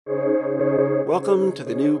Welcome to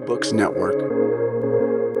the New Books Network.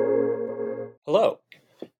 Hello,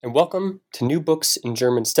 and welcome to New Books in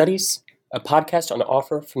German Studies, a podcast on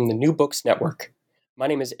offer from the New Books Network. My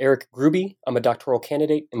name is Eric Gruby. I'm a doctoral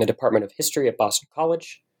candidate in the Department of History at Boston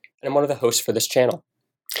College, and I'm one of the hosts for this channel.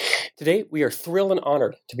 Today, we are thrilled and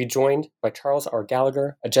honored to be joined by Charles R.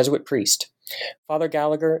 Gallagher, a Jesuit priest. Father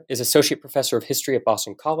Gallagher is Associate Professor of History at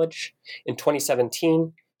Boston College. In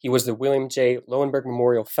 2017, he was the William J. Lowenberg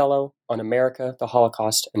Memorial Fellow on America, the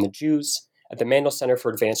Holocaust, and the Jews at the Mandel Center for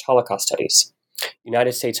Advanced Holocaust Studies,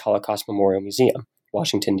 United States Holocaust Memorial Museum,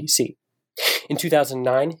 Washington, D.C. In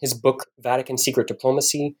 2009, his book, Vatican Secret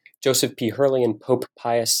Diplomacy, Joseph P. Hurley and Pope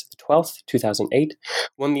Pius XII, 2008,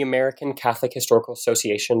 won the American Catholic Historical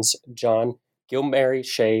Association's John Gilmary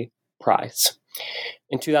Shea Prize.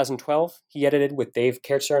 In 2012, he edited with Dave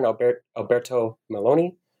Kertzer and Alberto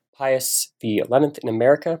Meloni, Pius XI in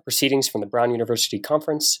America, Proceedings from the Brown University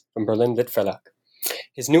Conference from Berlin Lit Verlag.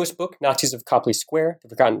 His newest book, Nazis of Copley Square, The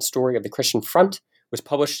Forgotten Story of the Christian Front, was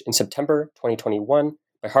published in September 2021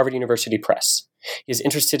 by Harvard University Press. He is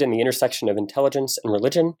interested in the intersection of intelligence and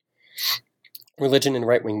religion and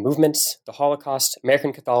right-wing movements, the Holocaust,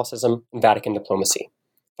 American Catholicism, and Vatican diplomacy.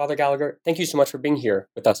 Father Gallagher, thank you so much for being here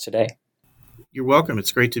with us today. You're welcome.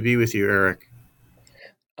 It's great to be with you, Eric.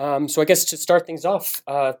 So I guess to start things off,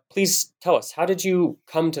 please tell us, how did you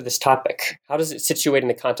come to this topic? How does it situate in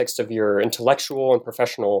the context of your intellectual and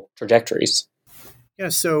professional trajectories? Yeah,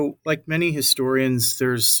 so like many historians,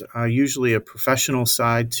 there's usually a professional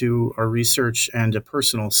side to our research and a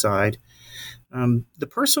personal side. The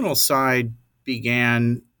personal side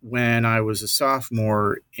began when I was a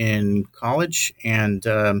sophomore in college, and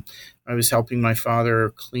I was helping my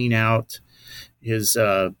father clean out his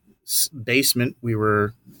basement. We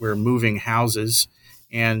were moving houses,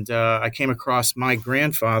 and I came across my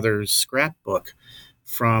grandfather's scrapbook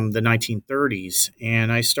from the 1930s,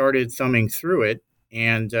 and I started thumbing through it.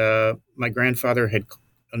 And my grandfather had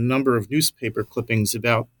a number of newspaper clippings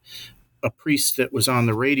about a priest that was on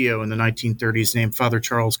the radio in the 1930s named Father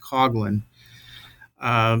Charles Coughlin.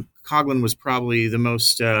 Coughlin was probably the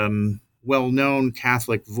most well-known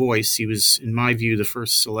Catholic voice. He was, in my view, the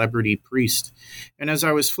first celebrity priest. And as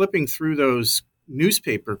I was flipping through those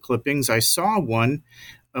newspaper clippings, I saw one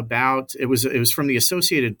about, it was from the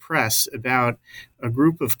Associated Press, about a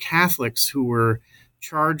group of Catholics who were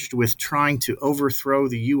charged with trying to overthrow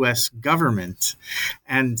the U.S. government.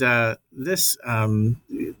 And this, to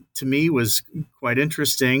me, was quite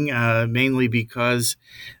interesting, mainly because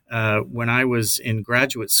when I was in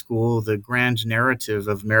graduate school, the grand narrative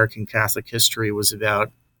of American Catholic history was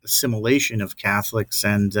about assimilation of Catholics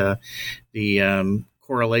and the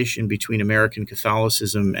correlation between American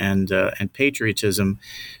Catholicism and patriotism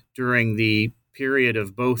during the period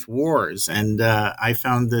of both wars. And I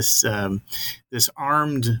found this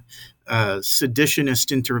armed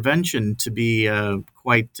seditionist intervention to be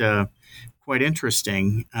quite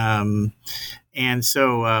interesting. And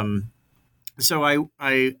so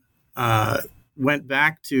I went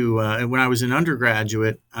back to when I was an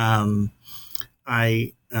undergraduate.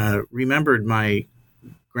 I remembered my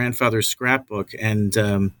grandfather's scrapbook,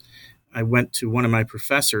 and I went to one of my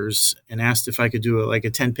professors and asked if I could do a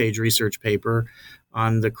 10-page research paper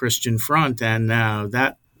on the Christian Front, and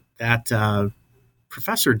that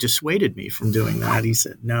professor dissuaded me from doing that. He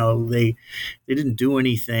said, no, they didn't do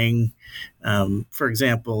anything. For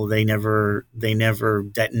example, they never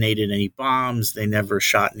detonated any bombs. They never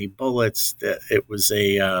shot any bullets. It was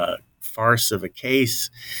a farce of a case,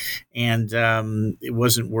 and it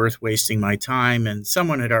wasn't worth wasting my time. And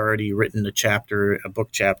someone had already written a book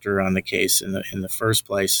chapter on the case in the first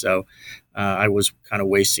place, so I was kind of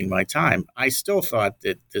wasting my time. I still thought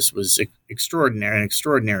that this was an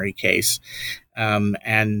extraordinary case.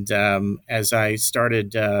 And as I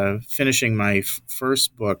started finishing my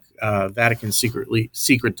first book, Vatican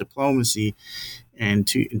Secret Diplomacy, in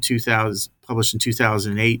 2000, published in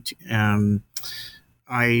 2008,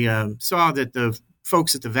 I saw that the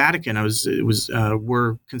folks at the Vatican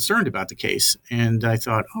were concerned about the case, and I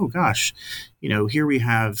thought, oh gosh, here we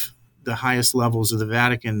have the highest levels of the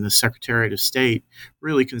Vatican, the Secretariat of State,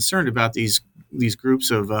 really concerned about these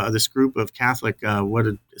groups of this group of Catholic, what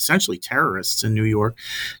are essentially terrorists in New York,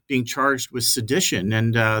 being charged with sedition,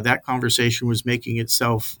 and that conversation was making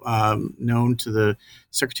itself known to the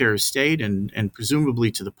Secretary of State and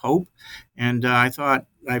presumably to the Pope. And I thought,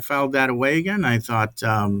 I filed that away again. I thought,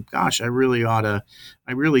 gosh, I really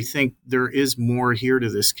think there is more here to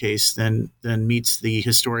this case than meets the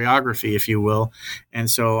historiography, if you will.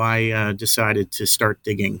 And so I decided to start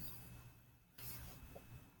digging.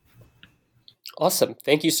 Awesome.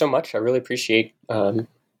 Thank you so much. I really appreciate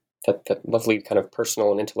that lovely kind of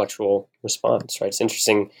personal and intellectual response, right? It's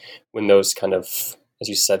interesting when those kind of, as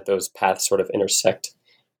you said, those paths sort of intersect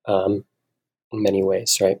in many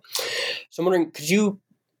ways, right? So I'm wondering, could you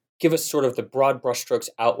give us sort of the broad brushstrokes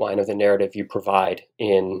outline of the narrative you provide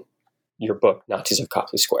in your book, Nazis of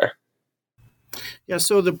Copley Square? Yeah,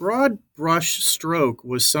 so the broad brush stroke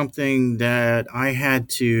was something that I had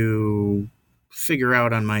to figure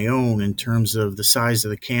out on my own in terms of the size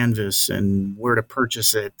of the canvas and where to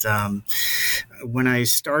purchase it. When I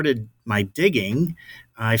started my digging,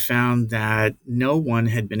 I found that no one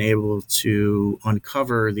had been able to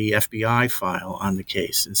uncover the FBI file on the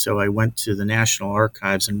case. And so I went to the National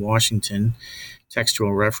Archives in Washington,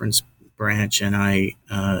 Textual Reference Branch, and I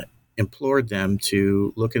implored them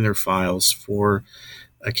to look in their files for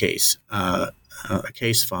a case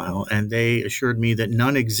file, and they assured me that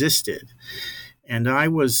none existed. And I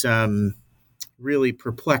was really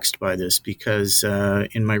perplexed by this because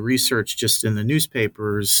in my research just in the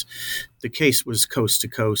newspapers, the case was coast to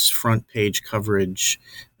coast front page coverage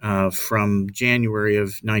from January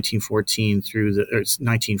of 1914 through the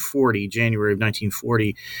 1940, January of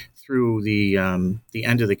 1940 through the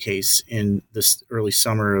end of the case in this early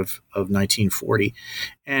summer of 1940.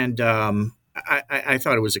 And I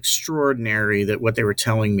thought it was extraordinary that what they were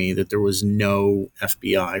telling me, that there was no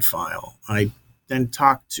FBI file. I then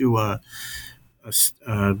talked to a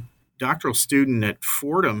doctoral student at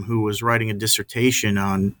Fordham who was writing a dissertation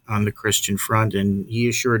on the Christian Front, and he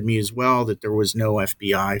assured me as well that there was no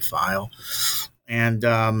FBI file, and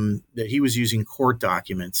that he was using court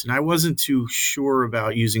documents. And I wasn't too sure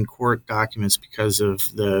about using court documents because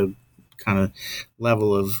of the kind of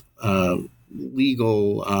level of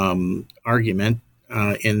legal argument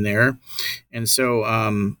in there. And so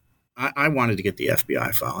I wanted to get the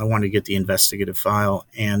FBI file. I wanted to get the investigative file.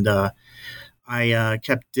 And I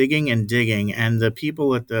kept digging and digging. And the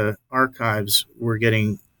people at the archives were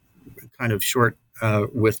getting kind of short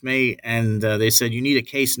with me. And they said, you need a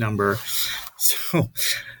case number. So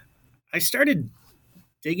I started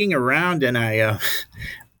digging around, and I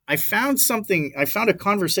found something. I found a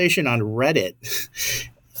conversation on Reddit.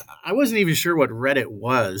 I wasn't even sure what Reddit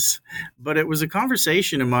was, but it was a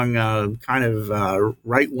conversation among kind of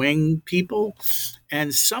right-wing people,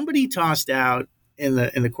 and somebody tossed out in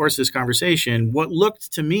the course of this conversation what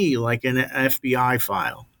looked to me like an FBI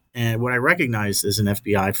file. And what I recognized as an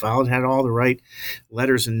FBI file, it had all the right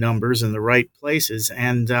letters and numbers in the right places,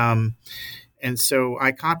 and so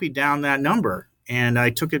I copied down that number. And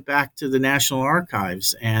I took it back to the National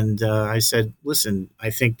Archives, and I said, listen,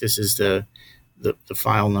 I think this is the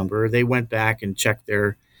file number. They went back and checked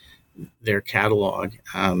their catalog,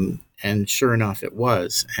 and sure enough, it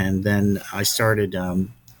was. And then I started a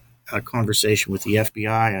conversation with the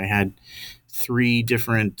FBI. I had 3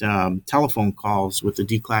 different telephone calls with the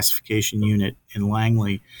declassification unit in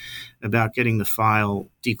Langley about getting the file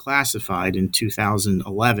declassified in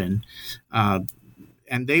 2011.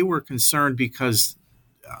 And they were concerned because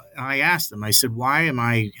I asked them, I said, why am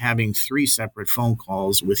I having 3 separate phone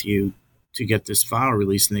calls with you to get this file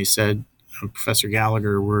released? And they said, Professor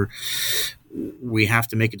Gallagher, we have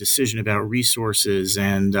to make a decision about resources,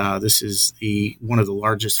 and this is one of the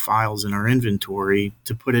largest files in our inventory.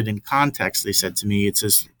 To put it in context, they said to me, it's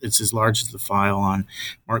as large as the file on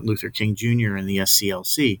Martin Luther King Jr. and the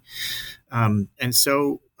SCLC. And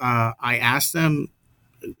so I asked them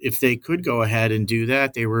if they could go ahead and do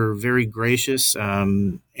that. They were very gracious,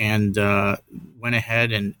 and went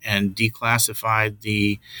ahead and declassified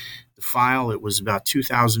the file. It was about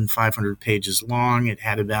 2,500 pages long. It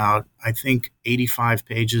had about, I think, 85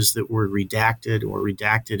 pages that were redacted or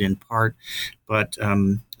redacted in part. But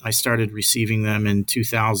I started receiving them in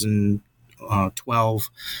 2012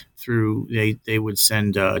 through, they would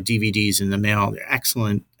send DVDs in the mail. They're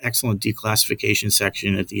excellent declassification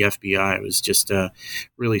section at the FBI. I was just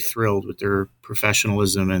really thrilled with their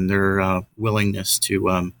professionalism and their willingness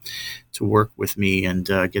to work with me and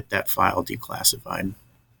get that file declassified.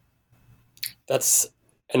 That's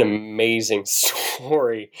an amazing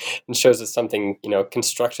story, and shows that something,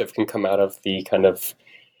 constructive can come out of the kind of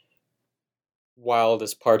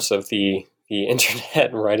wildest parts of the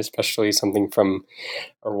internet, right? Especially something from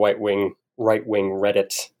a right-wing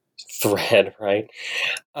Reddit thread, right?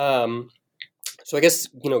 So I guess,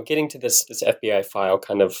 getting to this FBI file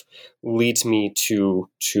kind of leads me to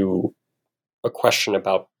a question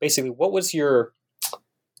about basically what was your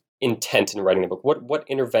intent in writing the book? What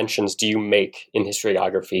interventions do you make in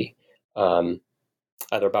historiography,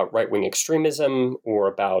 either about right-wing extremism or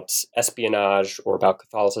about espionage or about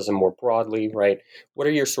Catholicism more broadly, right? What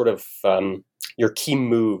are your sort of your key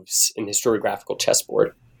moves in the historiographical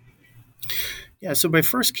chessboard? Yeah, so my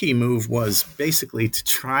first key move was basically to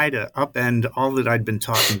try to upend all that I'd been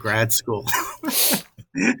taught in grad school.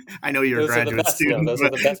 I know you're a Those are the graduate best. No, student, those are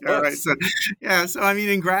but the best all right. books. So, yeah. So, I mean,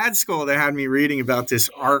 in grad school, they had me reading about this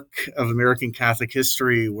arc of American Catholic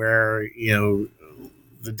history where,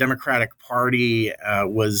 the Democratic Party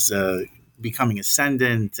was becoming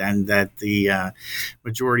ascendant, and that the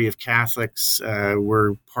majority of Catholics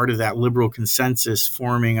were part of that liberal consensus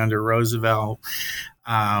forming under Roosevelt.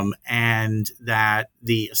 And that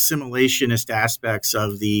the assimilationist aspects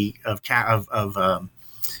of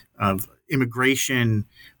immigration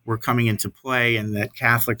were coming into play, and that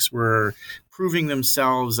Catholics were proving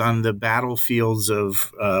themselves on the battlefields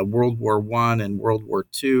of World War I and World War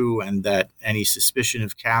II, and that any suspicion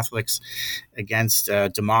of Catholics against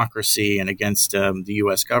democracy and against the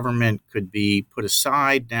U.S. government could be put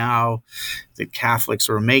aside now that Catholics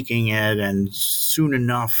were making it, and soon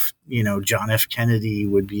enough, John F. Kennedy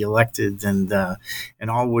would be elected, and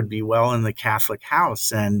all would be well in the Catholic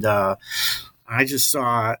house. And I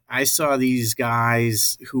saw these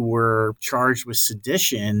guys who were charged with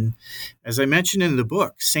sedition. As I mentioned in the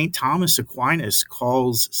book, St. Thomas Aquinas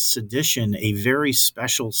calls sedition a very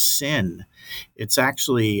special sin. It's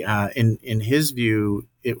actually, in his view,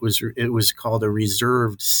 it was called a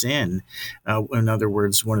reserved sin. In other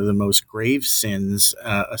words, one of the most grave sins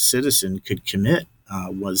a citizen could commit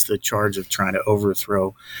was the charge of trying to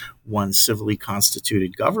overthrow one civilly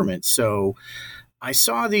constituted government. So I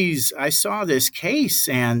saw this case,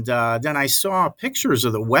 and then I saw pictures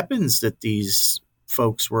of the weapons that these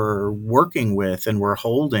folks were working with and were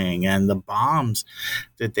holding, and the bombs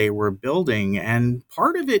that they were building. And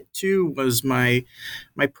part of it too was my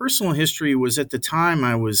personal history. Was at the time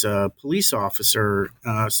I was a police officer,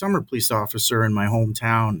 summer police officer in my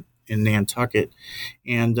hometown in Nantucket,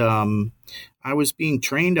 and I was being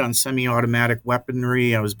trained on semi-automatic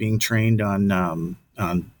weaponry. I was being trained on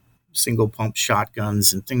single pump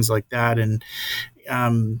shotguns and things like that. And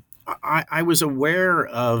I was aware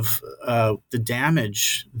of the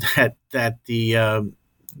damage that the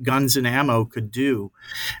guns and ammo could do.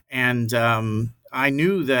 And I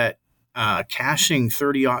knew that cashing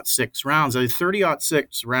 30-06 rounds, a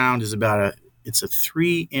 30-06 round is it's a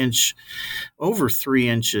 3-inch, over 3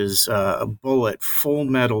 inches bullet, full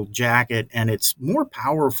metal jacket, and it's more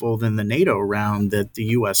powerful than the NATO round that the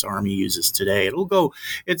U.S. Army uses today.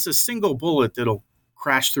 It's a single bullet that'll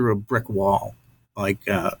crash through a brick wall like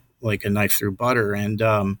a knife through butter. And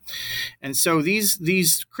so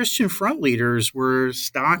these Christian front leaders were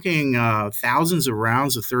stocking thousands of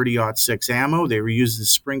rounds of 30-06 ammo. They were using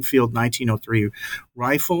Springfield 1903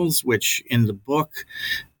 rifles, which in the book,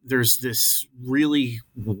 there's this really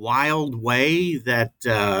wild way that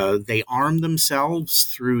they arm themselves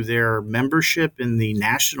through their membership in the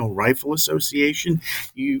National Rifle Association.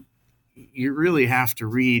 You really have to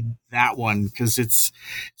read that one, because it's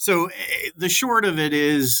so. The short of it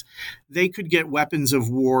is, they could get weapons of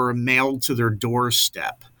war mailed to their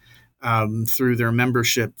doorstep through their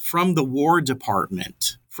membership from the War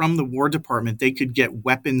Department. From the War Department, they could get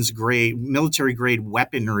military grade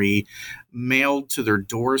weaponry mailed to their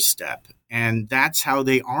doorstep, and that's how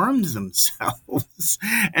they armed themselves.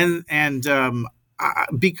 and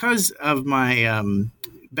because of my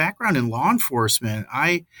background in law enforcement,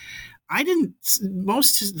 the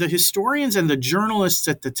historians and the journalists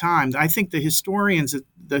at the time, I think the historians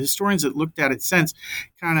that looked at it since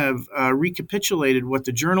kind of recapitulated what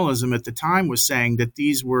the journalism at the time was saying, that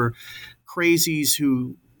these were crazies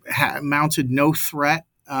who mounted no threat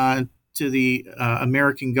to the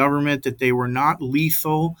American government, that they were not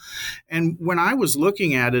lethal. And when I was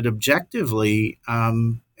looking at it objectively,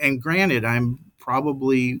 and granted, I'm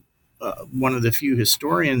probably one of the few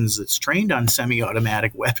historians that's trained on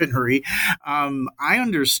semi-automatic weaponry, I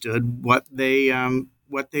understood what they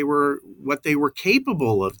were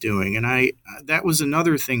capable of doing. And that was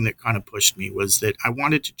another thing that kind of pushed me, was that I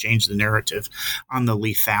wanted to change the narrative on the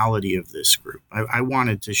lethality of this group. I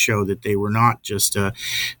wanted to show that they were not just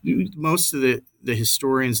most of the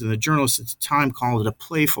historians and the journalists at the time called it a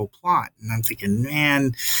playful plot. And I'm thinking,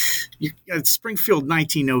 man, Springfield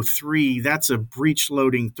 1903, that's a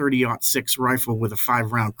breech-loading 30-06 rifle with a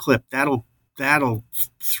 5-round clip. That'll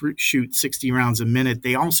shoot 60 rounds a minute.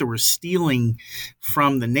 They also were stealing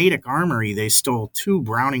from the Natick Armory. They stole 2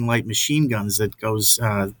 Browning light machine guns that goes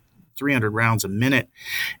 300 rounds a minute.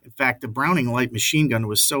 In fact, the Browning light machine gun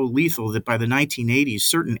was so lethal that by the 1980s,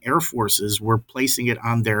 certain air forces were placing it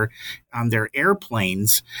on their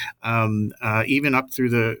airplanes, even up through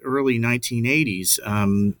the early 1980s.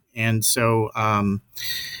 And so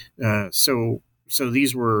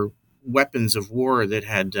these were weapons of war that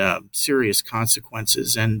had serious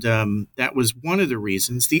consequences. And that was one of the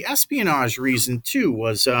reasons. The espionage reason, too,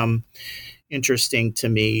 was interesting to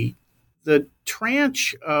me. The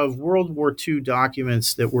tranche of World War II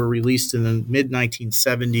documents that were released in the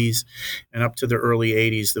mid-1970s and up to the early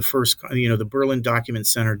 80s, the first, the Berlin Document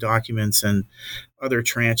Center documents and other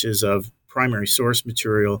tranches of primary source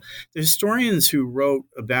material, the historians who wrote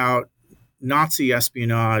about Nazi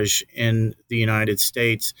espionage in the United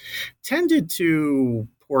States tended to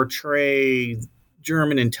portray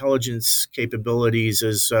German intelligence capabilities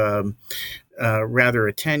as rather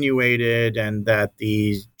attenuated, and that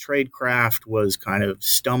the tradecraft was kind of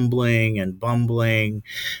stumbling and bumbling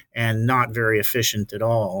and not very efficient at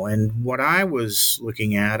all. And what I was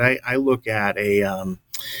looking at, I look at an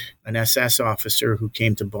SS officer who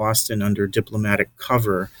came to Boston under diplomatic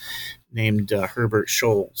cover named Herbert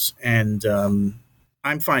Scholz. And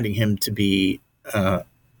I'm finding him to be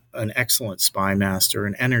an excellent spy master,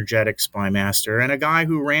 an energetic spy master, and a guy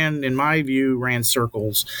who in my view, ran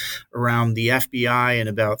circles around the FBI and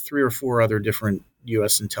about 3 or 4 other different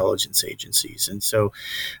U.S. intelligence agencies. And so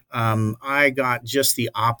I got just the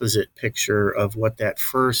opposite picture of what that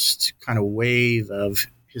first kind of wave of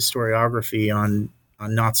historiography on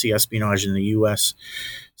Nazi espionage in the U.S.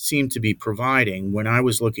 seemed to be providing when I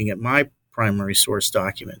was looking at my primary source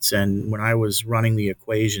documents and when I was running the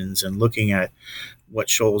equations and looking at what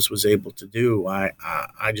Scholz was able to do. I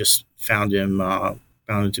just found him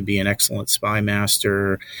to be an excellent spy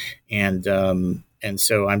master, and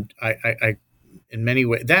so I in many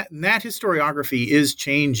ways that historiography is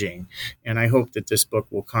changing, and I hope that this book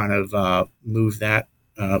will kind of move that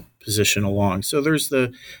position along. So there's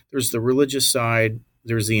the religious side,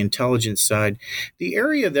 there's the intelligence side. The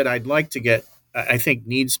area that I'd like to get, I think,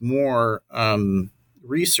 needs more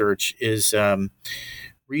research is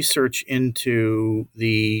research into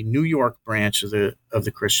the New York branch of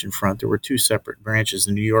the Christian Front. There were 2 separate branches,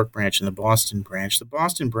 the New York branch and the Boston branch. The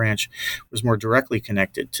Boston branch was more directly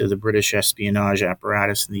connected to the British espionage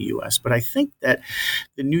apparatus in the U.S., but I think that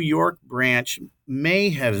the New York branch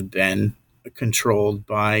may have been controlled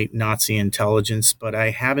by Nazi intelligence, but I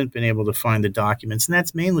haven't been able to find the documents, and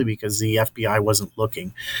that's mainly because the FBI wasn't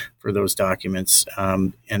looking for those documents,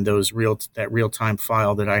 and that real-time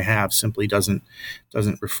file that I have simply doesn't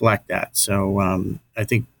reflect that. So I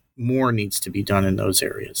think more needs to be done in those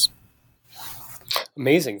areas.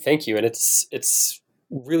 Amazing, thank you. And it's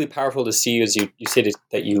really powerful to see, as you said,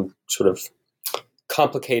 that you sort of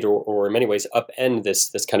complicate or in many ways upend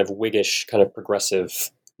this kind of Whiggish, kind of progressive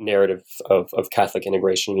narrative of Catholic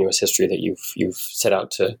integration in U.S. history that you've set out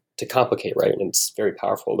to complicate, right? And it's very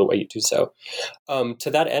powerful the way you do so. To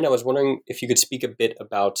that end, I was wondering if you could speak a bit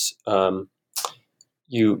about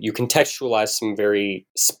you contextualize some very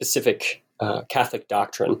specific Catholic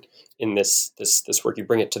doctrine in this work. You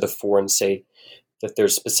bring it to the fore and say that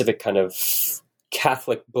there's specific kind of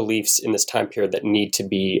Catholic beliefs in this time period that need to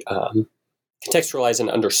be contextualized and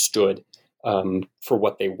understood for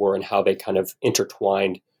what they were and how they kind of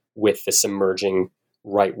intertwined with this emerging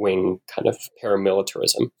right-wing kind of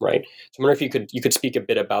paramilitarism, right? So I wonder if you could speak a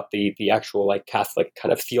bit about the actual like Catholic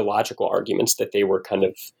kind of theological arguments that they were kind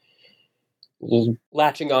of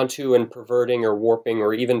latching onto and perverting or warping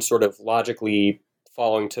or even sort of logically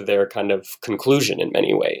following to their kind of conclusion in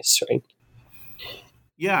many ways, right?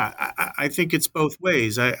 Yeah, I think it's both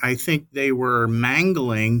ways. I think they were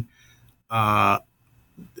mangling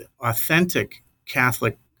authentic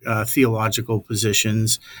Catholic theological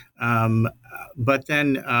positions, but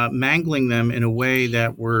then mangling them in a way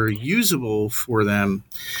that were usable for them.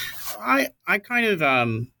 I kind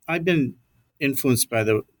of I've been influenced by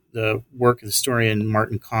the work of the historian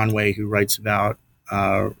Martin Conway, who writes about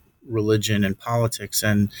religion and politics,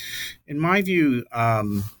 and in my view,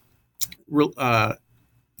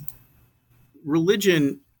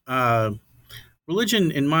 religion,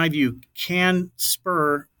 in my view, can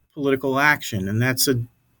spur political action, and that's a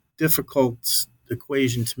difficult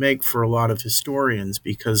equation to make for a lot of historians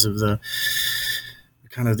because of the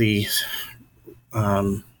kind of the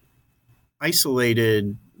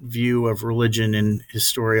isolated view of religion in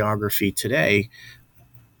historiography today.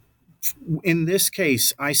 In this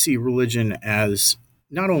case, I see religion as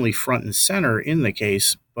not only front and center in the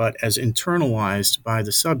case, but as internalized by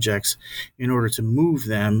the subjects in order to move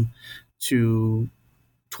them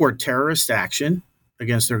toward terrorist action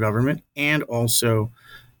against their government and also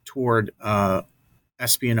toward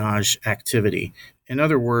espionage activity. In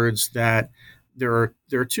other words, that there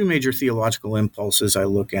are 2 major theological impulses I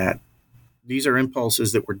look at. These are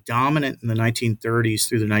impulses that were dominant in the 1930s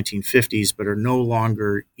through the 1950s, but are no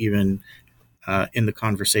longer even in the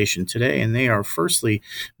conversation today. And they are, firstly,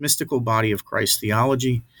 mystical body of Christ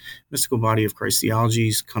theology. Mystical body of Christ theology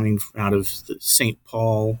is coming out of the St.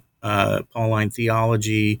 Paul, Pauline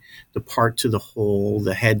theology, the part to the whole,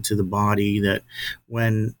 the head to the body, that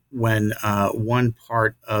when one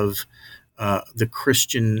part of the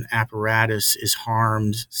Christian apparatus is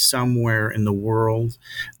harmed somewhere in the world,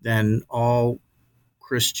 then all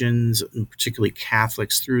Christians, and particularly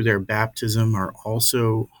Catholics, through their baptism are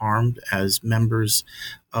also harmed as members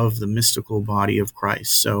of the mystical body of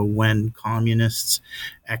Christ. So when communists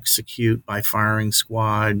execute by firing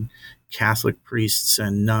squad Catholic priests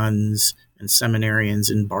and nuns and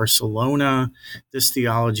seminarians in Barcelona, this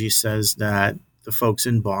theology says that the folks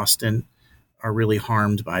in Boston are really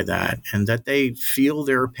harmed by that, and that they feel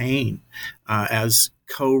their pain as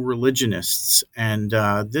co-religionists. And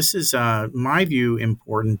this is, my view,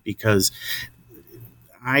 important because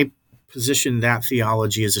I position that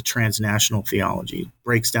theology as a transnational theology. It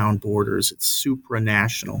breaks down borders. It's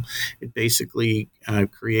supranational. It basically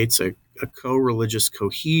creates a co-religious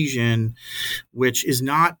cohesion, which is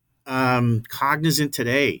not cognizant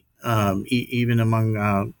today, even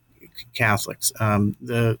among Catholics.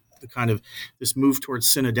 The kind of this move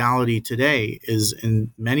towards synodality today is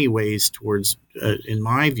in many ways towards, in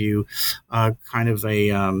my view, kind of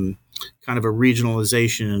a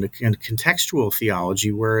regionalization and a contextual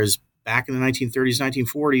theology, whereas back in the 1930s,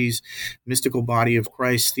 1940s, mystical body of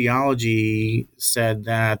Christ theology said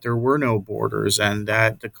that there were no borders and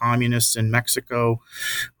that the communists in Mexico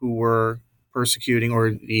who were persecuting,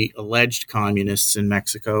 or the alleged communists in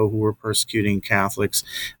Mexico who were persecuting Catholics,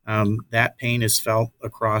 that pain is felt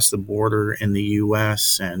across the border in the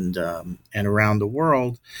U.S. and around the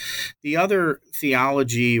world. The other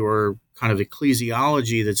theology or kind of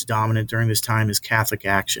ecclesiology that's dominant during this time is Catholic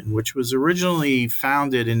Action, which was originally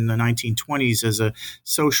founded in the 1920s as a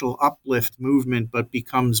social uplift movement, but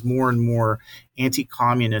becomes more and more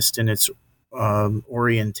anti-communist in its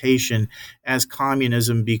orientation as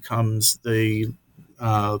communism becomes the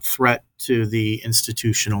threat to the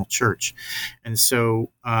institutional church. And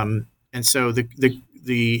so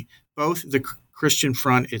the both the Christian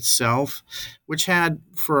Front itself, which had,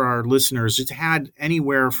 for our listeners, it had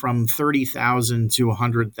anywhere from 30,000 to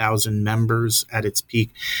 100,000 members at its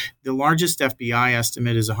peak. The largest FBI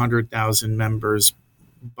estimate is 100,000 members.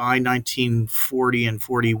 By 1940 and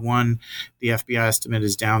 41, the FBI estimate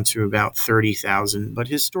is down to about 30,000. But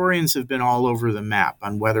historians have been all over the map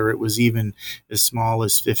on whether it was even as small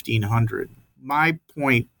as 1,500. My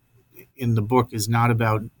point in the book is not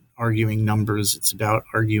about arguing numbers. It's about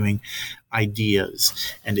arguing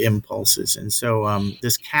ideas and impulses. And so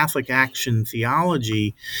this Catholic Action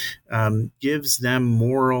theology gives them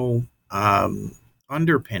moral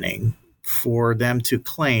underpinning for them to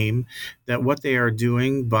claim that what they are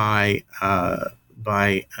doing by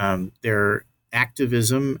their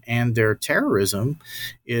activism and their terrorism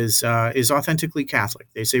is authentically Catholic.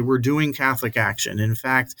 They say we're doing Catholic action. In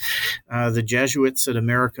fact, the Jesuits at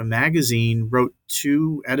America Magazine wrote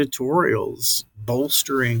 2 editorials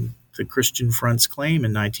bolstering the Christian Front's claim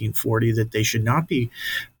in 1940 that they should not be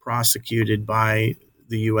prosecuted by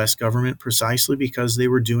the U.S. government precisely because they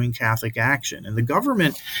were doing Catholic action. And the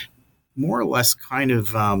government more or less kind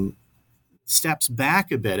of steps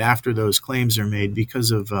back a bit after those claims are made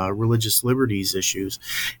because of religious liberties issues.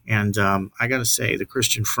 And I got to say, the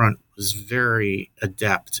Christian Front was very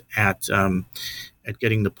adept at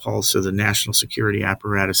getting the pulse of the national security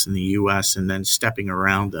apparatus in the U.S. and then stepping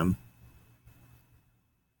around them.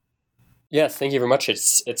 Yeah, thank you very much.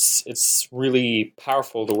 It's really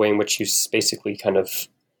powerful the way in which you basically kind of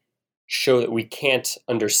show that we can't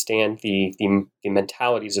understand the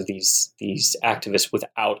mentalities of these activists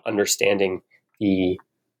without understanding the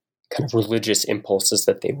kind of religious impulses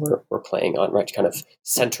that they were playing on, right? Kind of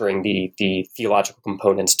centering the theological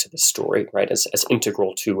components to the story, right, as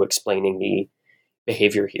integral to explaining the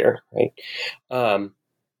behavior here, right?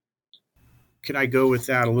 Can I go with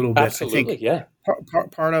that a little bit? Absolutely, I think yeah.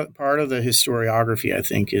 Part of the historiography, I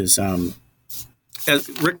think, is as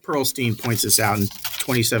Rick Perlstein points this out in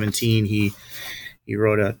 2017, he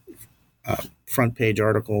wrote a front page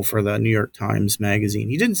article for the New York Times Magazine.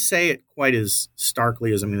 He didn't say it quite as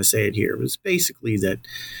starkly as I'm going to say it here. It was basically that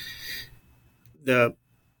the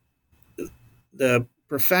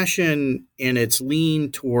profession in its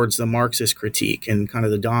lean towards the Marxist critique and kind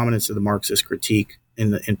of the dominance of the Marxist critique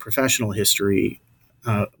in professional history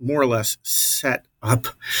more or less set up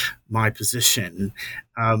my position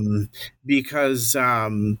because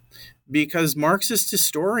Marxist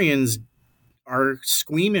historians are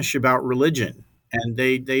squeamish about religion, and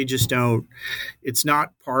they just don't. It's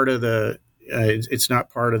not part of the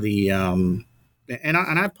and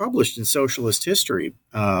I've published in socialist history,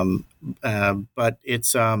 but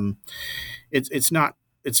it's not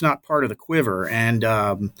part of the quiver, and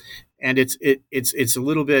it's a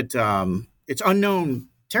little bit it's unknown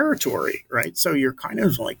territory, right? So you're kind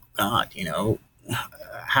of like, God,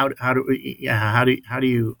 how do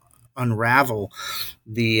you unravel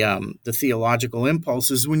the theological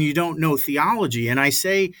impulses when you don't know theology? And I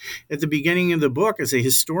say at the beginning of the book, as a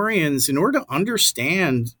historians, in order to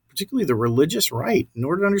understand particularly the religious right,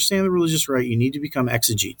 you need to become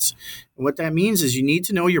exegetes. And what that means is you need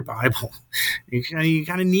to know your Bible. You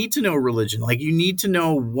kind of need to know religion. Like, you need to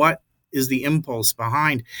know what is the impulse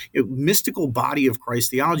behind mystical body of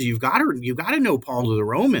Christ theology. You've got to know Paul to the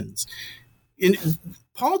Romans.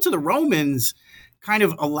 Paul to the Romans kind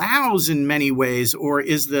of allows, in many ways, or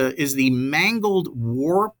is the mangled,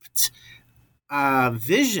 warped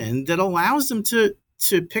vision that allows them to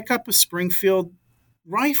pick up a Springfield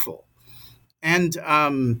rifle. And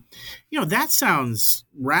that sounds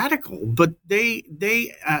radical, but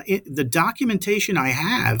the documentation I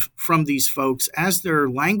have from these folks as they're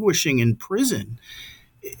languishing in prison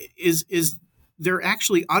is they're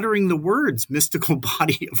actually uttering the words mystical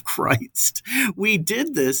body of Christ. We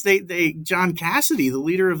did this. John Cassidy, the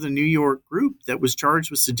leader of the New York group that was charged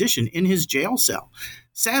with sedition, in his jail cell,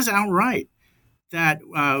 says outright that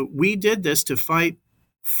we did this to fight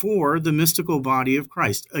for the mystical body of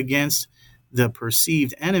Christ against the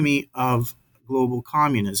perceived enemy of global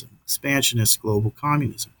communism, expansionist global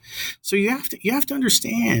communism. So you have to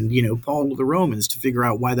understand, Paul to the Romans to figure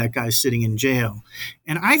out why that guy's sitting in jail.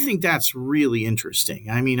 And I think that's really interesting.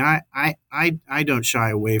 I mean, I don't shy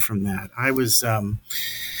away from that. I was,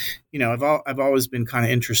 I've always been kind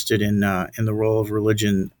of interested in the role of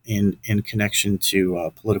religion in connection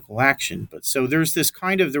to political action. But so there was this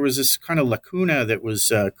kind of lacuna that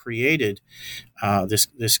was created,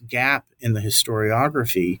 this gap in the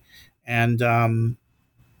historiography. And,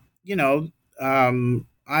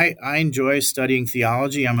 I enjoy studying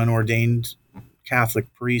theology. I'm an ordained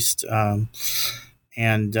Catholic priest,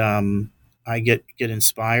 and I get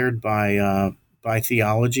inspired by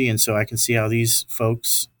theology, and so I can see how these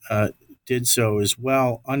folks did so as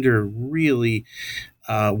well under really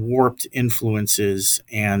warped influences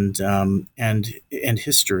and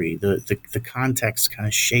history. The context kind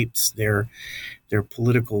of shapes their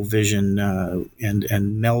political vision and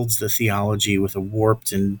melds the theology with a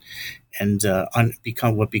warped and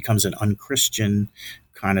what becomes an unchristian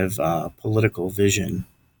kind of political vision.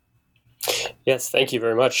 Yes, thank you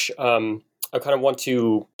very much. I kind of want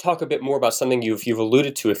to talk a bit more about something you've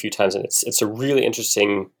alluded to a few times, and it's a really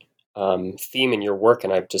interesting theme in your work,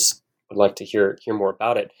 and I just would like to hear more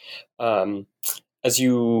about it. As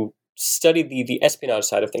you studied the espionage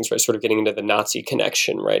side of things, right, sort of getting into the Nazi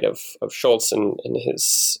connection, right, of Schultz and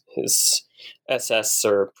his SS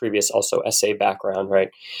or previous also SA background, right?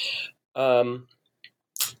 And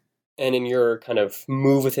in your kind of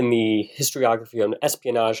move within the historiography on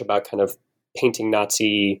espionage about kind of painting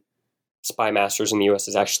Nazi spy masters in the U.S.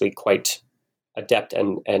 is actually quite adept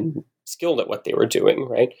and skilled at what they were doing,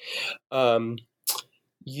 right?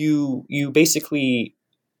 You basically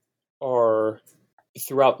are,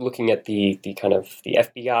 throughout looking at the kind of the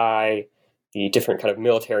FBI, the different kind of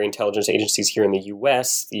military intelligence agencies here in the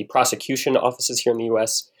U.S., the prosecution offices here in the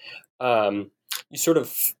U.S., you sort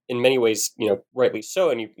of, in many ways, rightly so,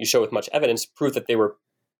 and you show with much evidence, prove that they were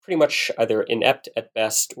pretty much either inept at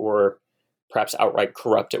best or perhaps outright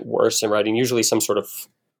corrupt at worst, and right, and usually some sort of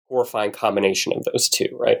horrifying combination of those two,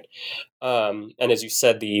 right? And as you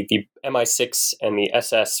said, the MI6 and the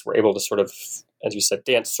SS were able to sort of, as you said,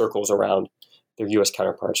 dance circles around their U.S.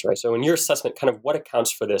 counterparts, right? So in your assessment, kind of what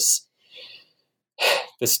accounts for this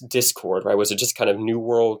discord, right? Was it just kind of New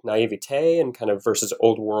World naivete and kind of versus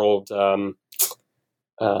Old World kind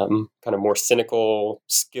of more cynical,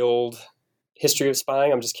 skilled history of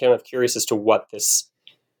spying? I'm just kind of curious as to what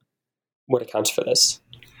accounts for this.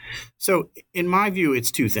 So in my view,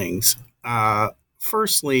 it's two things.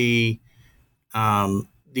 Firstly,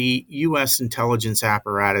 the U.S. intelligence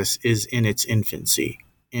apparatus is in its infancy.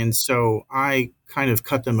 And so I kind of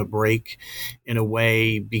cut them a break in a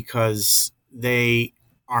way because they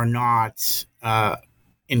are not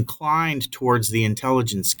inclined towards the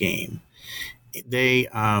intelligence game. They,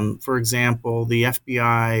 for example, the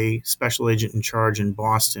FBI special agent in charge in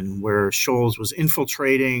Boston, where Sholes was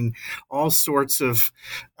infiltrating all sorts of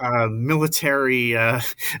military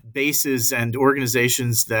bases and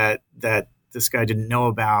organizations that this guy didn't know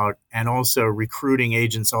about, and also recruiting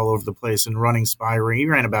agents all over the place and running spy rings. He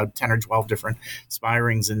ran about 10 or 12 different spy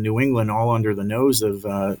rings in New England, all under the nose of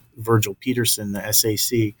Virgil Peterson, the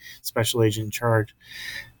SAC special agent in charge.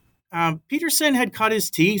 Peterson had cut his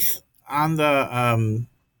teeth on the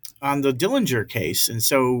Dillinger case, and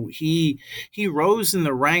so he rose in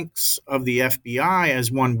the ranks of the FBI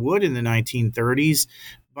as one would in the 1930s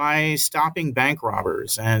by stopping bank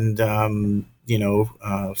robbers and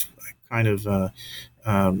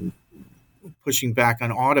pushing back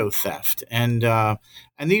on auto theft, and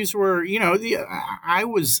these were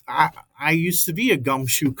I used to be a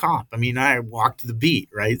gumshoe cop. I mean, I walked the beat,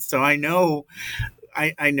 right? So I know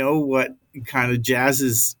what kind of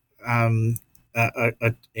jazzes a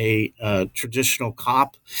traditional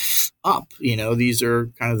cop up. These are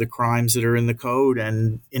kind of the crimes that are in the code,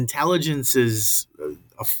 and intelligence is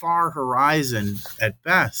a far horizon at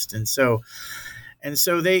best, and so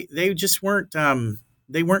they just weren't.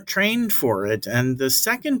 They weren't trained for it. And the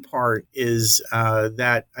second part is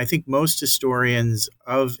that I think most historians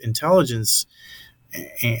of intelligence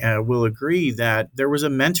will agree that there was a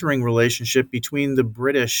mentoring relationship between the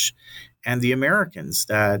British and the Americans,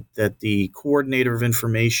 that the coordinator of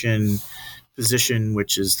information position,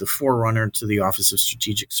 which is the forerunner to the Office of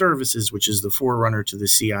Strategic Services, which is the forerunner to the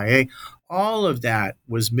CIA, all of that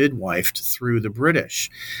was midwifed through the British.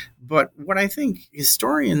 But what I think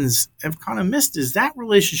historians have kind of missed is that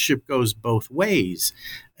relationship goes both ways.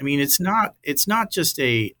 I mean, it's not just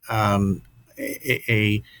a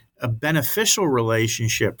beneficial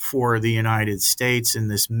relationship for the United States in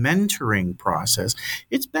this mentoring process.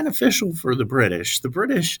 It's beneficial for the British. The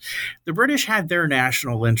British had their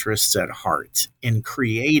national interests at heart in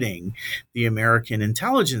creating the American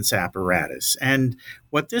intelligence apparatus. And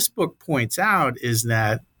what this book points out is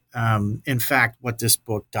that in fact, what this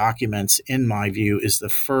book documents, in my view, is the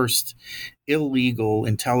first illegal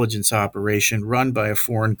intelligence operation run by a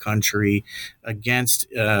foreign country against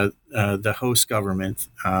the host government.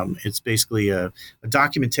 It's basically a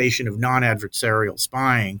documentation of non-adversarial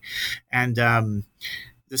spying. And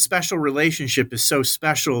the special relationship is so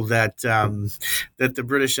special that that the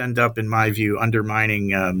British end up, in my view, undermining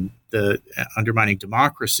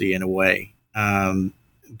democracy in a way.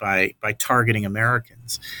 By targeting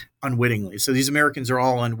Americans unwittingly. So these Americans are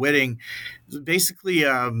all unwitting. Basically,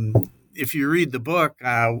 if you read the book,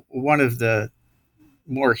 one of the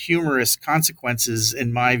more humorous consequences,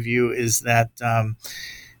 in my view, is that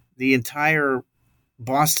the entire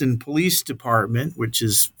Boston Police Department, which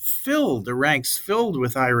is the ranks filled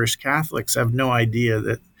with Irish Catholics, have no idea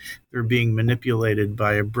that they're being manipulated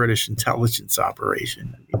by a British intelligence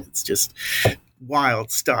operation. I mean, it's just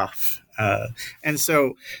wild stuff. And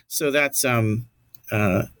so that's one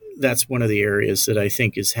of the areas that I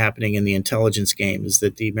think is happening in the intelligence game, is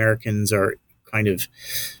that the Americans are kind of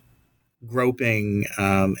groping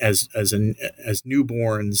as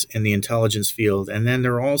newborns in the intelligence field, and then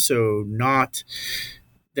they're also not.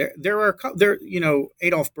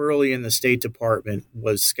 Adolf Burley in the State Department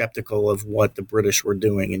was skeptical of what the British were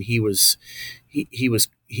doing, and he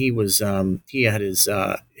had his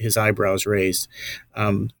eyebrows raised,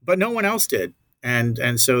 but no one else did,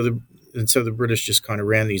 and so the British just kind of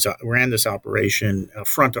ran this operation,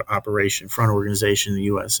 front organization in the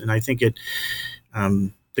U.S., and I think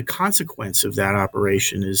the consequence of that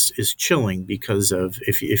operation is chilling, because of,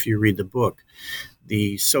 if you read the book,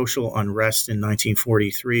 the social unrest in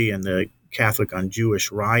 1943 and the Catholic on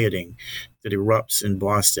Jewish rioting that erupts in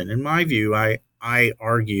Boston. In my view, I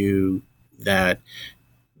argue that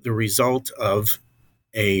the result of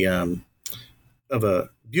a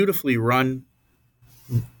beautifully run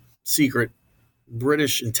secret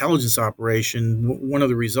British intelligence operation, one of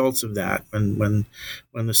the results of that, when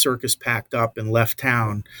the circus packed up and left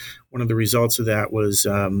town, one of the results of that was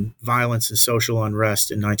violence and social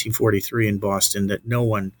unrest in 1943 in Boston that no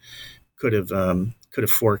one could have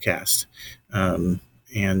forecast, and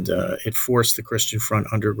it forced the Christian Front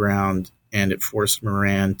underground, and it forced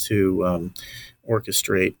Moran to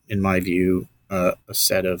orchestrate, in my view, a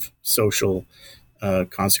set of social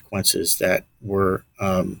consequences that were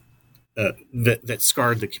that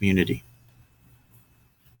scarred the community.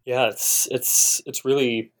 Yeah, it's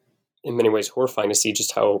really, in many ways, horrifying to see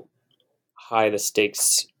just how high the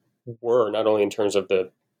stakes were, not only in terms of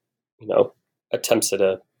the attempts at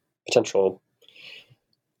a potential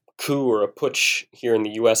coup or a putsch here in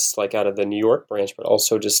the U.S., like out of the New York branch, but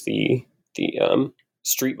also just the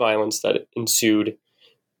street violence that ensued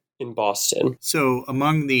in Boston. So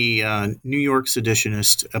among the New York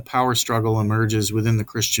seditionists, a power struggle emerges within the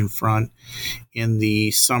Christian Front in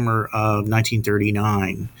the summer of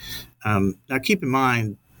 1939. Now, keep in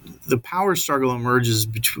mind, the power struggle emerges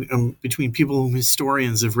between people whom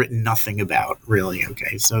historians have written nothing about, really.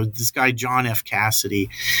 Okay, so this guy John F. Cassidy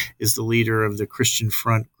is the leader of the Christian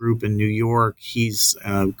Front group in New York. He's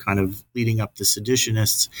kind of leading up the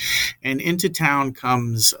seditionists, and into town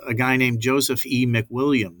comes a guy named Joseph E.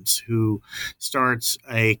 McWilliams, who starts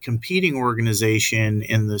a competing organization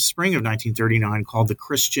in the spring of 1939 called the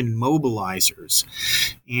Christian Mobilizers,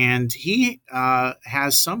 and he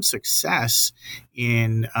has some success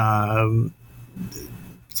in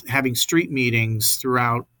having street meetings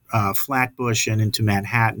throughout Flatbush and into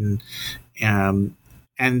Manhattan.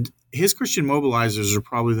 And his Christian Mobilizers are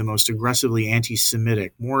probably the most aggressively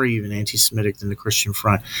anti-Semitic, more even anti-Semitic than the Christian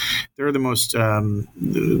Front. They're the most kind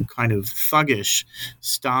of thuggish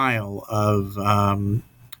style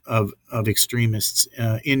of extremists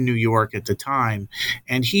in New York at the time.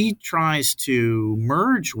 And he tries to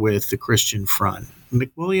merge with the Christian Front.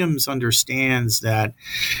 McWilliams understands that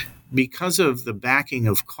because of the backing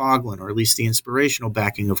of Coughlin, or at least the inspirational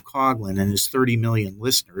backing of Coughlin and his 30 million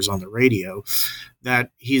listeners on the radio,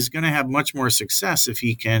 that he's going to have much more success if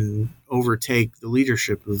he can overtake the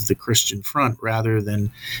leadership of the Christian Front rather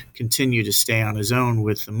than continue to stay on his own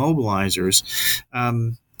with the mobilizers.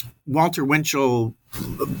 Walter Winchell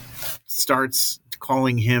starts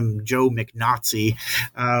calling him Joe McNazi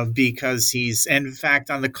because he's, and in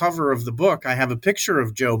fact, on the cover of the book, I have a picture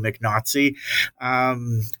of Joe McNazi.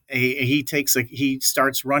 He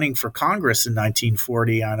starts running for Congress in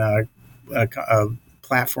 1940 on a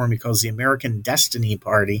platform he calls the American Destiny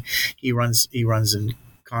Party. He runs in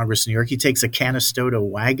Congress, New York. He takes a Canastota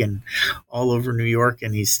wagon all over New York,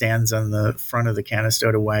 and he stands on the front of the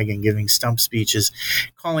Canastota wagon giving stump speeches,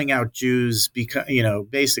 calling out Jews, because,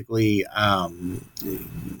 basically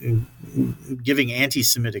giving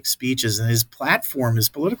anti-Semitic speeches. And his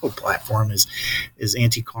political platform is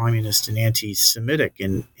anti-communist and anti-Semitic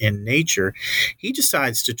in nature. He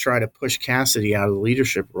decides to try to push Cassidy out of the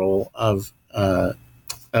leadership role of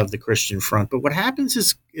the Christian Front. But what happens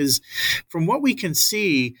is from what we can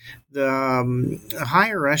see, the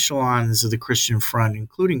higher echelons of the Christian Front,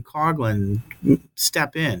 including Coughlin,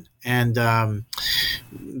 step in. And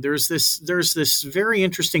there's this very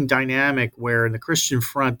interesting dynamic where in the Christian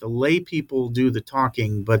Front, the lay people do the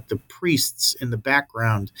talking, but the priests in the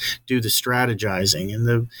background do the strategizing. And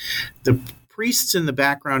the priests in the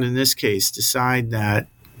background in this case decide that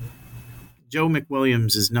Joe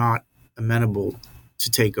McWilliams is not amenable to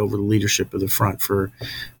take over the leadership of the front for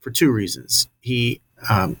two reasons. He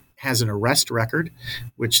has an arrest record,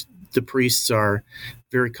 which the priests are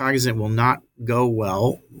very cognizant will not go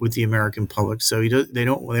well with the American public. So they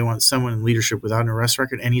want someone in leadership without an arrest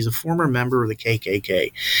record. And he's a former member of the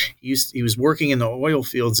KKK. He was working in the oil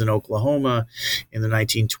fields in Oklahoma in the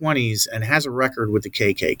 1920s and has a record with the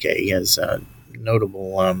KKK. He has a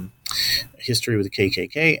notable history with the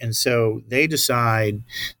KKK. And so they decide,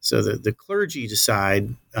 the clergy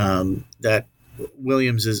decide that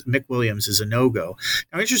McWilliams is a no-go.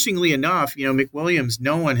 Now, interestingly enough, McWilliams,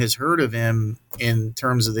 no one has heard of him in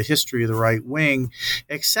terms of the history of the right wing,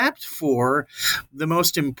 except for the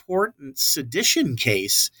most important sedition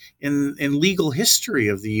case in legal history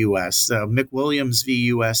of the U.S., McWilliams v.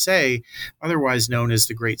 USA, otherwise known as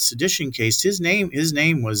the Great Sedition Case. His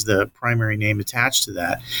name was the primary name attached to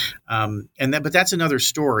that, but that's another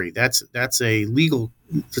story. That's a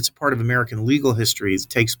part of American legal history that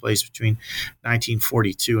takes place between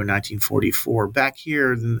 1942 and 1944. Back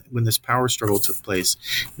here, when this power struggle took place,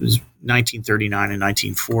 it was 1939 and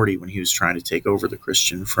 1940 when he was trying to take over the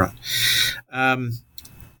Christian Front.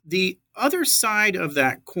 The other side of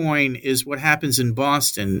that coin is what happens in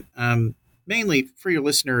Boston. Mainly for your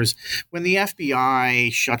listeners, when the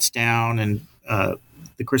FBI shuts down and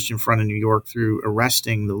the Christian Front in New York through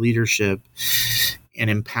arresting the leadership and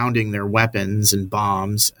impounding their weapons and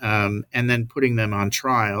bombs, and then putting them on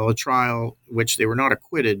trial, a trial which they were not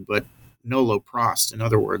acquitted, but nolo prost. In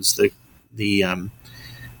other words,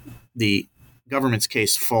 the government's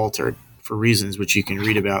case faltered for reasons which you can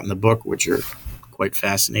read about in the book, which are quite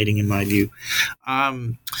fascinating in my view.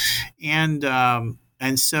 And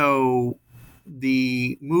so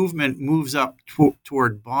the movement moves up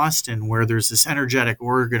toward Boston, where there's this energetic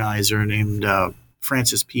organizer named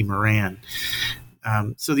Francis P. Moran.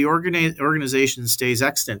 So the organization stays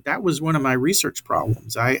extant. That was one of my research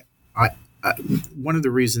problems. One of the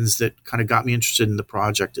reasons that kind of got me interested in the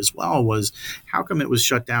project as well was how come it was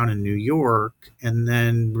shut down in New York and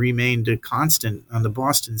then remained a constant on the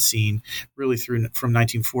Boston scene really from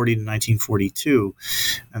 1940 to 1942.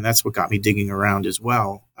 And that's what got me digging around as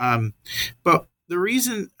well. But the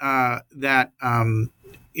reason that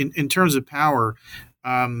in terms of power,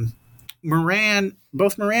 Moran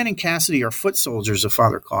both Moran and Cassidy are foot soldiers of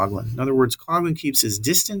Father Coughlin. In other words, Coughlin keeps his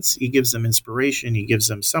distance. He gives them inspiration. He gives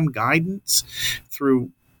them some guidance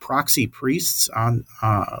through proxy priests, on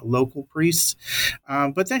local priests,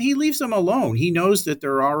 but then he leaves them alone. He knows that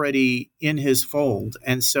they're already in his fold,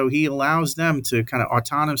 and so he allows them to kind of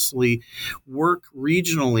autonomously work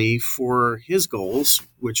regionally for his goals,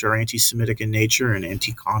 which are anti-Semitic in nature and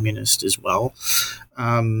anti-communist as well,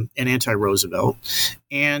 and anti-Roosevelt.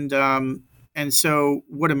 And so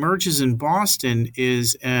what emerges in Boston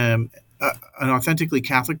is an authentically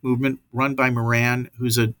Catholic movement run by Moran,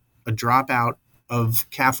 who's a dropout of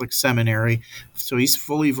Catholic seminary. So he's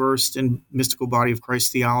fully versed in mystical body of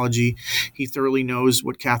Christ theology. He thoroughly knows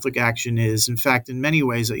what Catholic action is. In fact, in many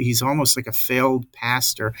ways, he's almost like a failed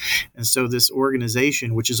pastor. And so this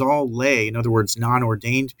organization, which is all lay, in other words,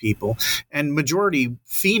 non-ordained people, and majority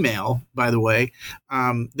female, by the way,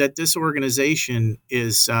 that this organization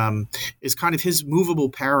is kind of his movable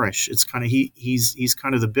parish. It's kind of he's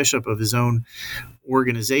kind of the bishop of his own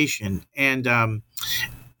organization. And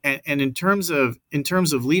in terms of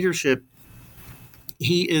leadership,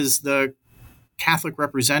 he is the Catholic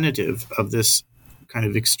representative of this kind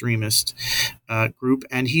of extremist group,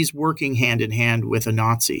 and he's working hand in hand with a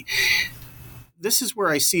Nazi. This is where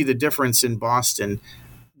I see the difference in Boston.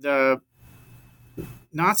 The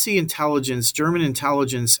Nazi intelligence, German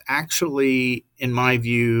intelligence, actually, in my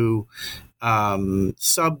view,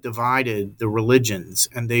 subdivided the religions,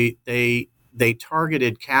 and they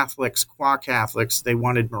targeted Catholics, qua Catholics. They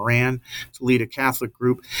wanted Moran to lead a Catholic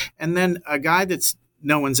group. And then a guy that's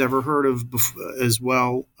no one's ever heard of as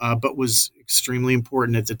well, but was extremely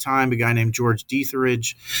important at the time, a guy named George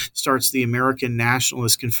Dieterich, starts the American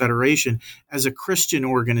Nationalist Confederation as a Christian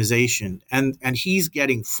organization. And he's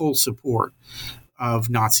getting full support of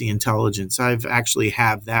Nazi intelligence. I've actually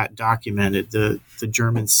have that documented. The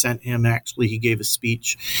Germans sent him, actually, he gave a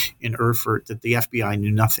speech in Erfurt that the FBI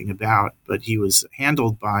knew nothing about, but he was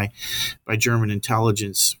handled by German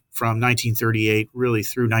intelligence from 1938 really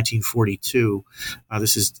through 1942.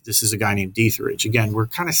 This is a guy named Dieterich. Again, we're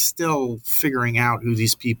kind of still figuring out who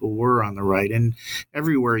these people were on the right, and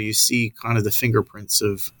everywhere you see kind of the fingerprints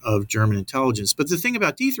of German intelligence. But the thing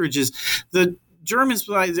about Dieterich is the Germans,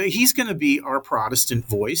 he's going to be our Protestant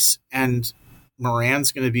voice, and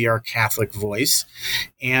Moran's going to be our Catholic voice.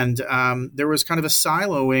 And there was kind of a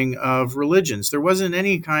siloing of religions. There wasn't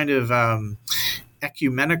any kind of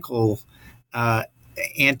ecumenical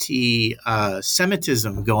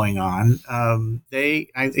anti-Semitism going on.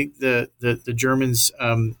 I think the Germans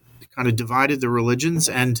kind of divided the religions,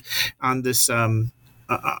 and on this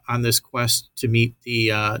quest to meet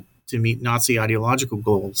Nazi ideological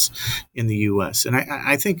goals in the U.S. And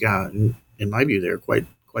I think, in my view, they're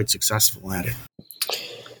quite successful at it.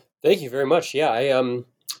 Thank you very much. Yeah, I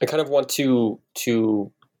kind of want to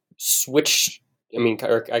switch. I mean,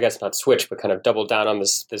 or I guess not switch, but kind of double down on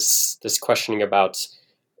this questioning about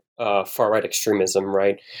far right extremism,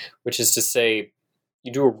 right? Which is to say,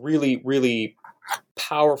 you do a really, really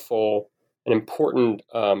powerful and important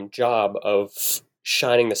job of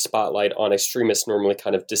shining the spotlight on extremists normally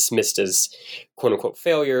kind of dismissed as quote unquote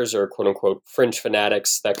failures or quote unquote fringe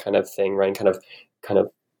fanatics, that kind of thing, right? And kind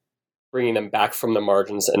of bringing them back from the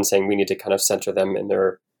margins and saying we need to kind of center them in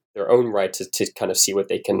their own right to kind of see what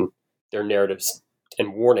they can, their narratives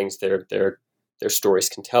and warnings, their stories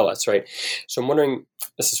can tell us, right? So I'm wondering,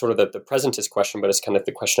 this is sort of the presentist question, but it's kind of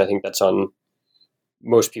the question I think that's on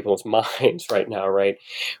most people's minds right now, right?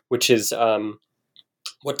 Which is,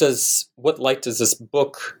 what light does this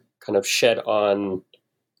book kind of shed on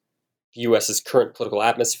the U.S.'s current political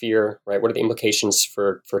atmosphere, right? What are the implications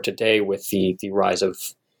for today with the rise of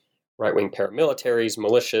right-wing paramilitaries,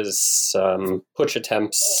 militias, putsch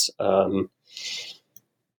attempts,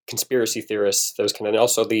 conspiracy theorists, those kind of, and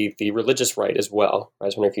also the religious right as well. I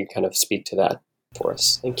was wondering if you kind of speak to that for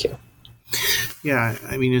us. Thank you. Yeah,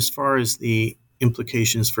 I mean, as far as the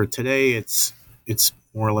implications for today, it's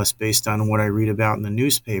more or less based on what I read about in the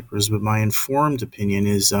newspapers. But my informed opinion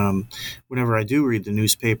is, whenever I do read the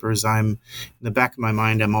newspapers, in the back of my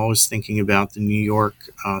mind, I'm always thinking about the New York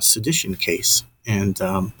sedition case, and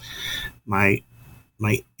my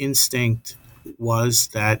instinct was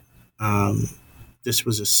that this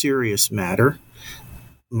was a serious matter.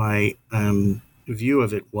 My view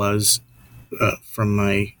of it was, from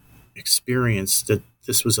my experience, that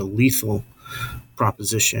this was a lethal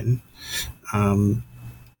proposition,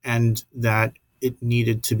 and that it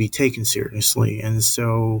needed to be taken seriously. And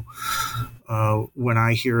so when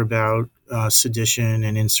I hear about sedition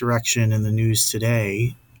and insurrection in the news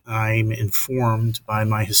today, I'm informed by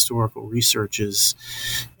my historical researches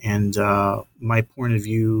and my point of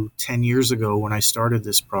view 10 years ago when I started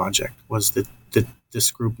this project was that this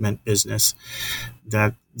group meant business,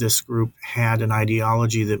 that this group had an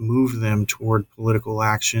ideology that moved them toward political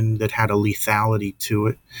action that had a lethality to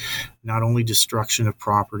it, not only destruction of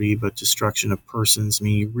property, but destruction of persons. I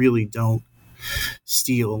mean, you really don't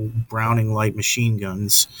steal Browning light machine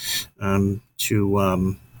guns to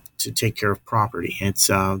take care of property. It's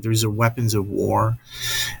these are weapons of war,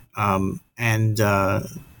 and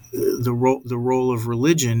the role of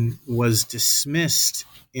religion was dismissed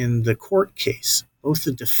in the court case. Both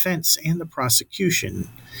the defense and the prosecution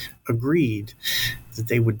agreed that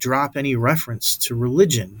they would drop any reference to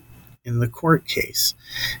religion in the court case,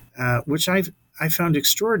 which I found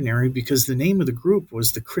extraordinary because the name of the group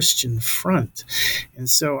was the Christian Front. And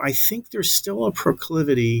so I think there's still a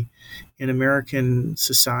proclivity in American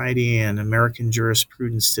society and American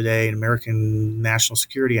jurisprudence today, and American national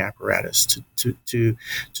security apparatus to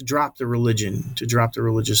drop the religion, to drop the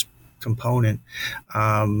religious component.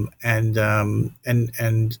 And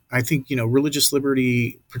I think, religious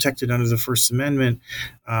liberty protected under the First Amendment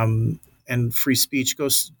and free speech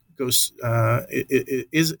is a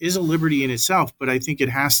liberty in itself, but I think it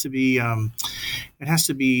has to be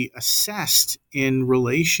assessed in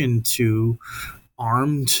relation to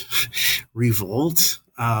armed revolt,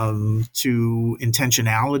 to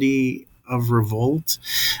intentionality of revolt,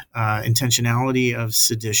 intentionality of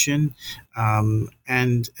sedition,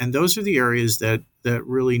 and those are the areas that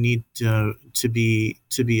really need to be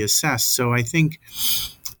assessed. So I think,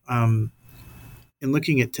 in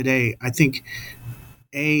looking at today, I think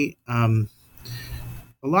a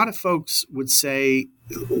lot of folks would say,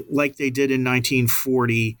 like they did in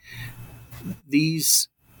 1940, these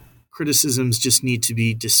criticisms just need to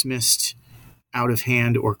be dismissed out of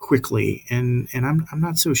hand or quickly, and I'm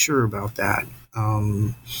not so sure about that.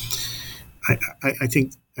 I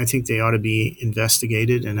think they ought to be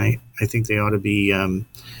investigated, and I think they ought to be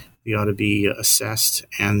assessed,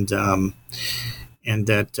 and that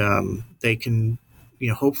they can,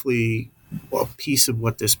 hopefully, a piece of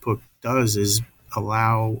what this book does is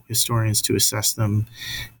allow historians to assess them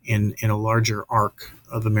in a larger arc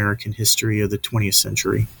of American history of the 20th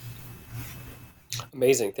century.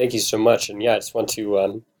 Amazing. Thank you so much. And yeah, I just want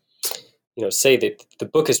to, say that the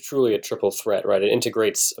book is truly a triple threat, right? It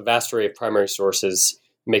integrates a vast array of primary sources,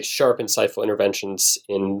 makes sharp, insightful interventions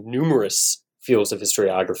in numerous fields of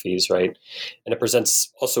historiographies, right? And it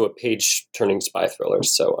presents also a page-turning spy thriller.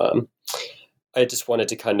 So I just wanted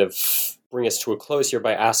to kind of bring us to a close here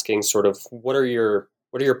by asking sort of what are your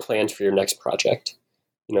plans for your next project?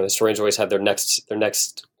 Historians always have their next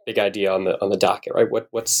big idea on the docket, right?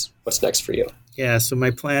 What's next for you? Yeah, so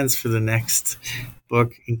my plans for the next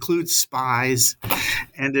book include spies,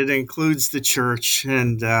 and it includes the church.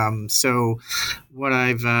 And so what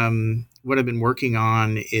I've been working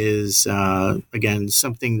on is again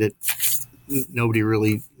something that nobody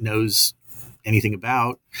really knows anything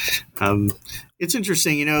about. It's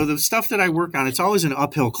interesting, the stuff that I work on, it's always an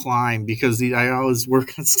uphill climb because I always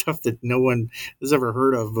work on stuff that no one has ever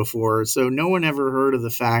heard of before. So no one ever heard of the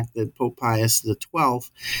fact that Pope Pius XII,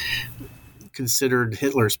 considered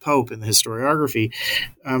Hitler's Pope in the historiography,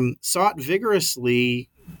 sought vigorously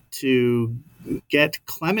to get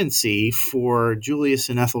clemency for Julius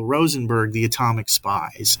and Ethel Rosenberg, the atomic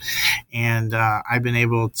spies. And I've been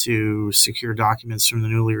able to secure documents from the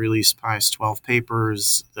newly released Pius XII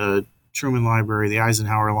papers, the Truman Library, the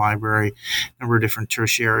Eisenhower Library, a number of different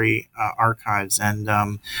tertiary archives.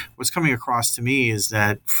 And what's coming across to me is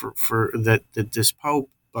that that this Pope,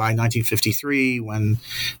 by 1953, when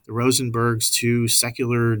the Rosenbergs, two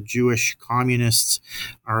secular Jewish communists,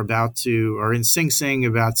 are in Sing Sing,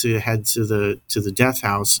 about to head to the death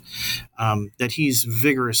house, that he's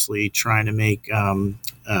vigorously trying to make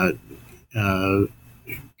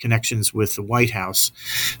connections with the White House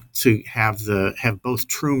to have both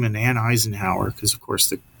Truman and Eisenhower, because of course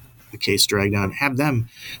the case dragged on, have them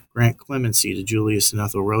grant clemency to Julius and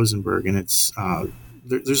Ethel Rosenberg, and it's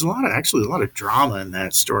there's a lot of drama in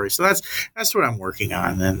that story. So that's what I'm working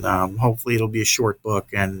on, and hopefully it'll be a short book,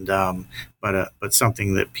 and but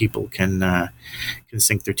something that people can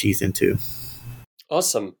sink their teeth into.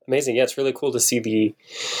 Awesome, amazing. Yeah, it's really cool to see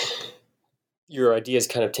your ideas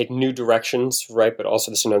kind of take new directions, right? But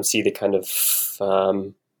also to see the kind of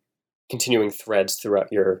continuing threads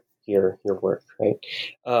throughout your work, right?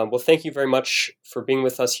 Well, thank you very much for being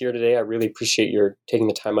with us here today. I really appreciate your taking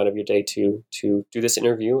the time out of your day to do this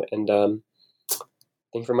interview. And thank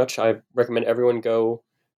you very much. I recommend everyone go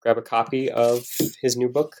grab a copy of his new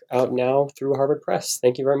book out now through Harvard Press.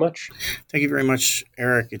 Thank you very much. Thank you very much,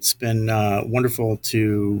 Eric. It's been wonderful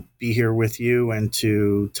to be here with you and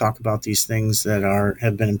to talk about these things that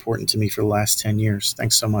have been important to me for the last 10 years.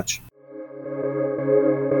 Thanks so much.